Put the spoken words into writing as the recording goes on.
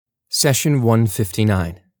Session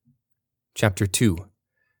 159, Chapter 2,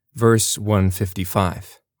 Verse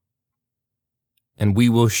 155. And we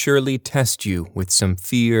will surely test you with some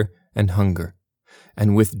fear and hunger,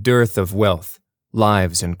 and with dearth of wealth,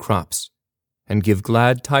 lives and crops, and give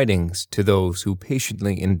glad tidings to those who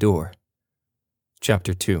patiently endure.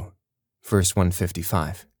 Chapter 2, Verse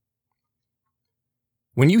 155.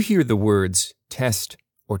 When you hear the words test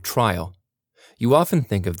or trial, you often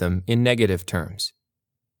think of them in negative terms.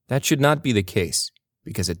 That should not be the case,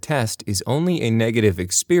 because a test is only a negative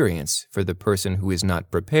experience for the person who is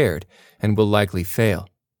not prepared and will likely fail.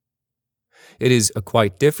 It is a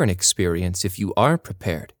quite different experience if you are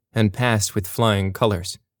prepared and pass with flying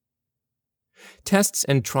colors. Tests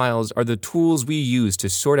and trials are the tools we use to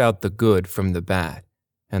sort out the good from the bad,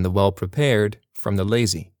 and the well-prepared from the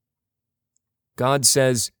lazy. God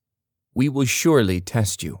says, "We will surely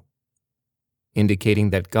test you,"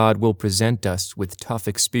 indicating that God will present us with tough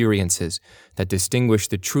experiences that distinguish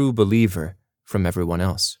the true believer from everyone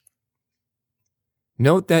else.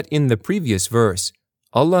 Note that in the previous verse,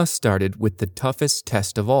 Allah started with the toughest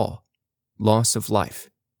test of all, loss of life.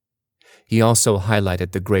 He also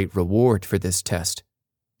highlighted the great reward for this test,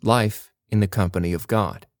 life in the company of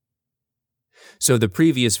God. So the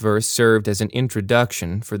previous verse served as an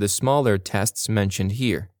introduction for the smaller tests mentioned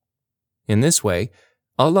here. In this way,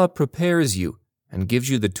 Allah prepares you and gives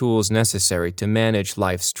you the tools necessary to manage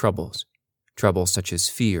life's troubles such as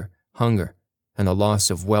fear, hunger, and the loss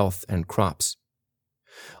of wealth and crops.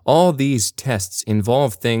 All these tests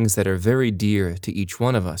involve things that are very dear to each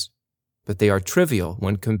one of us, but they are trivial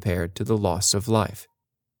when compared to the loss of life.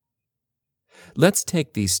 Let's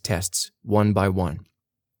take these tests one by one.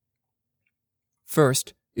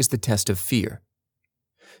 First is the test of fear.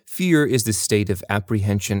 Fear is the state of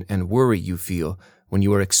apprehension and worry you feel when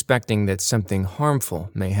you are expecting that something harmful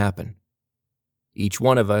may happen. Each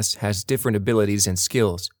one of us has different abilities and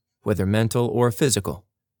skills, whether mental or physical.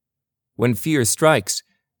 When fear strikes,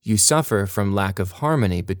 you suffer from lack of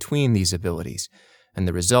harmony between these abilities, and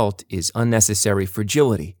the result is unnecessary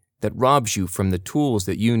fragility that robs you from the tools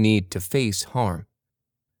that you need to face harm.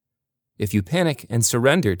 If you panic and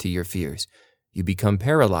surrender to your fears, you become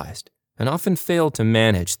paralyzed and often fail to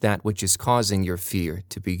manage that which is causing your fear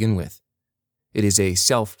to begin with. It is a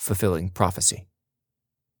self-fulfilling prophecy.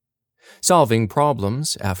 Solving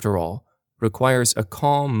problems, after all, requires a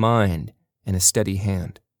calm mind and a steady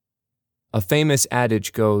hand. A famous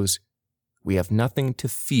adage goes, "We have nothing to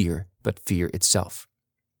fear but fear itself."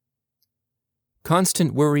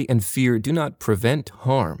 Constant worry and fear do not prevent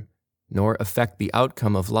harm, nor affect the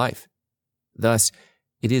outcome of life. Thus,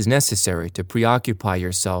 it is necessary to preoccupy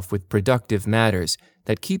yourself with productive matters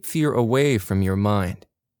that keep fear away from your mind.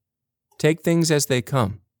 Take things as they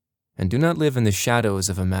come, and do not live in the shadows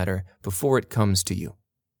of a matter before it comes to you.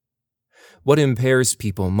 What impairs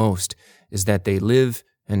people most is that they live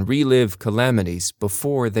and relive calamities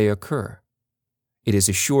before they occur. It is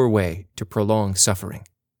a sure way to prolong suffering.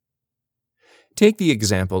 Take the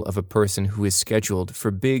example of a person who is scheduled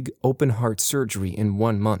for big open-heart surgery in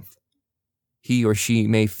 1 month. He or she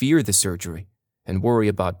may fear the surgery and worry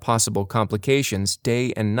about possible complications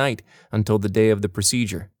day and night until the day of the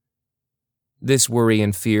procedure. This worry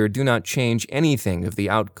and fear do not change anything of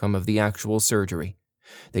the outcome of the actual surgery.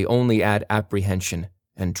 They only add apprehension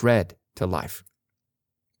and dread to life.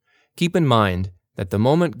 Keep in mind that the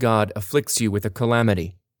moment God afflicts you with a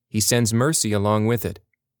calamity, He sends mercy along with it.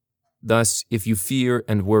 Thus, if you fear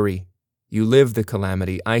and worry, you live the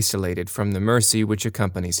calamity isolated from the mercy which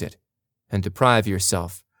accompanies it, and deprive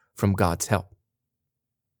yourself from God's help.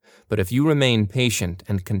 But if you remain patient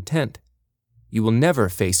and content, you will never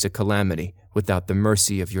face a calamity without the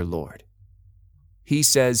mercy of your Lord. He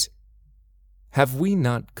says, "Have we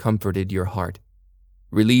not comforted your heart,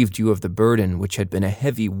 relieved you of the burden which had been a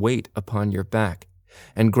heavy weight upon your back,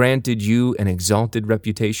 and granted you an exalted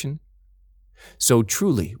reputation? So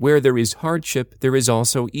truly, where there is hardship, there is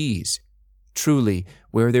also ease. Truly,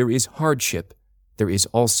 where there is hardship, there is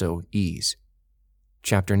also ease."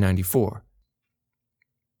 Chapter 94.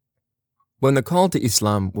 When the call to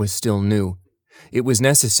Islam was still new, it was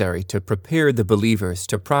necessary to prepare the believers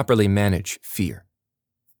to properly manage fear.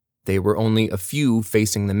 They were only a few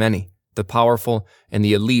facing the many, the powerful, and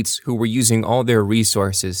the elites who were using all their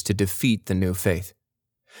resources to defeat the new faith.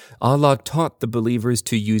 Allah taught the believers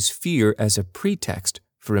to use fear as a pretext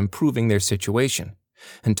for improving their situation,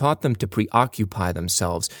 and taught them to preoccupy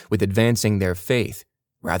themselves with advancing their faith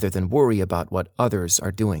rather than worry about what others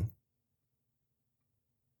are doing.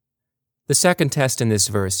 The second test in this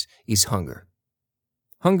verse is hunger.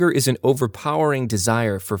 Hunger is an overpowering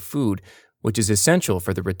desire for food, which is essential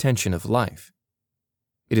for the retention of life.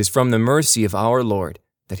 It is from the mercy of our Lord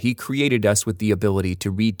that He created us with the ability to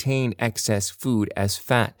retain excess food as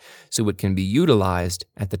fat so it can be utilized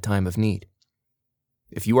at the time of need.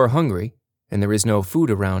 If you are hungry and there is no food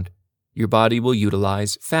around, your body will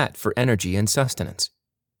utilize fat for energy and sustenance.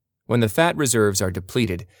 When the fat reserves are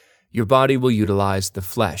depleted, your body will utilize the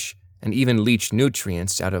flesh and even leach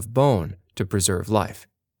nutrients out of bone to preserve life.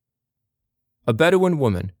 A Bedouin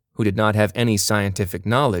woman who did not have any scientific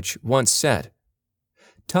knowledge once said,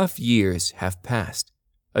 "Tough years have passed,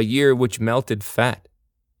 a year which melted fat,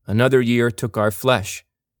 another year took our flesh,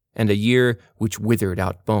 and a year which withered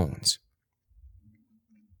out bones."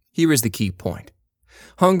 Here is the key point.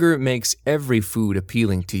 Hunger makes every food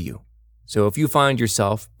appealing to you. So if you find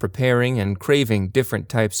yourself preparing and craving different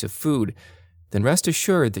types of food, then rest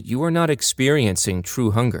assured that you are not experiencing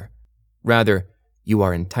true hunger. Rather, you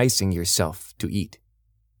are enticing yourself to eat.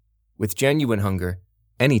 With genuine hunger,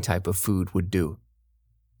 any type of food would do.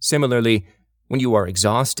 Similarly, when you are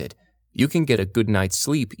exhausted, you can get a good night's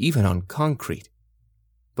sleep even on concrete.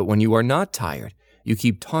 But when you are not tired, you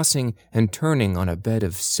keep tossing and turning on a bed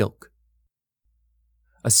of silk.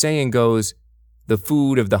 A saying goes, "The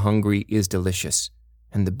food of the hungry is delicious,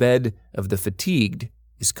 and the bed of the fatigued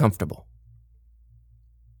is comfortable."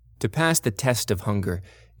 To pass the test of hunger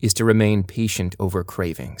is to remain patient over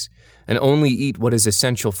cravings, and only eat what is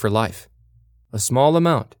essential for life, a small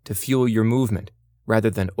amount to fuel your movement,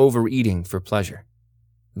 rather than overeating for pleasure.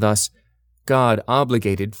 Thus, God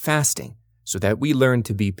obligated fasting so that we learn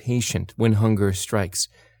to be patient when hunger strikes,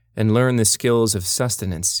 and learn the skills of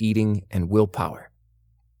sustenance, eating, and willpower.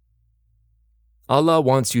 Allah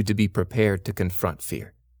wants you to be prepared to confront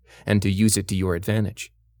fear, and to use it to your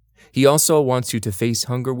advantage. He also wants you to face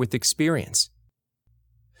hunger with experience.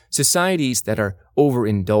 Societies that are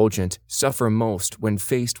overindulgent suffer most when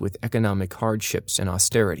faced with economic hardships and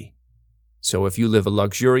austerity. So if you live a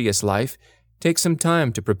luxurious life, take some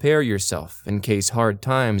time to prepare yourself in case hard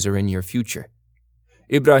times are in your future.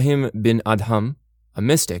 Ibrahim bin Adham, a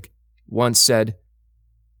mystic, once said,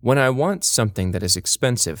 "When I want something that is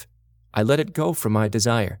expensive, I let it go for my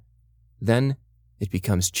desire. Then it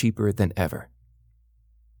becomes cheaper than ever."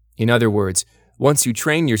 In other words, once you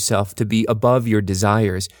train yourself to be above your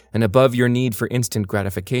desires and above your need for instant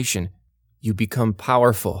gratification, you become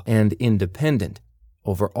powerful and independent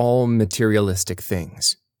over all materialistic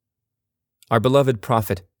things. Our beloved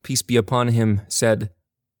Prophet, peace be upon him, said,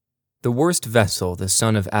 "The worst vessel the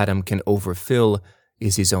son of Adam can overfill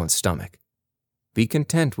is his own stomach. Be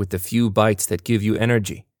content with the few bites that give you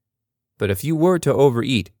energy. But if you were to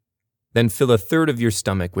overeat, then fill a third of your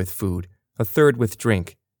stomach with food, a third with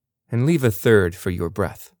drink, and leave a third for your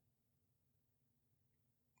breath."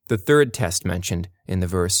 The third test mentioned in the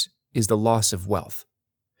verse is the loss of wealth.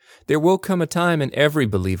 There will come a time in every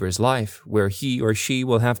believer's life where he or she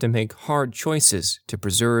will have to make hard choices to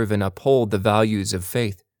preserve and uphold the values of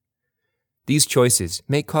faith. These choices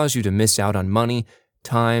may cause you to miss out on money,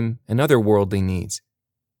 time, and other worldly needs.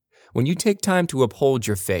 When you take time to uphold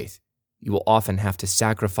your faith, you will often have to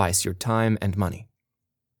sacrifice your time and money.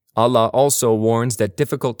 Allah also warns that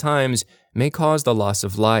difficult times may cause the loss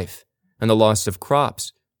of life and the loss of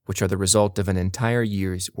crops, which are the result of an entire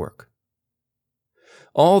year's work.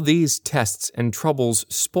 All these tests and troubles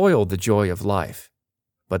spoil the joy of life,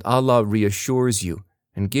 but Allah reassures you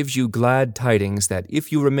and gives you glad tidings that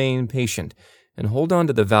if you remain patient and hold on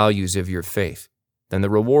to the values of your faith, then the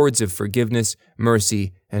rewards of forgiveness,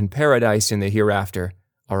 mercy, and paradise in the hereafter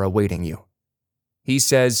are awaiting you. He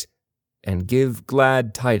says, "And give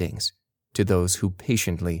glad tidings to those who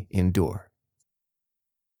patiently endure."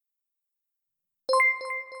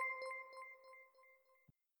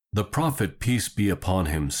 The Prophet, peace be upon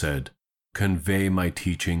him, said, "Convey my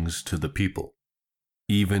teachings to the people,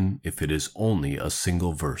 even if it is only a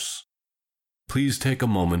single verse." Please take a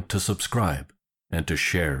moment to subscribe and to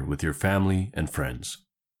share with your family and friends.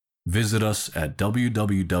 Visit us at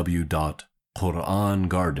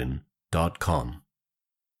www.qurangarden.com.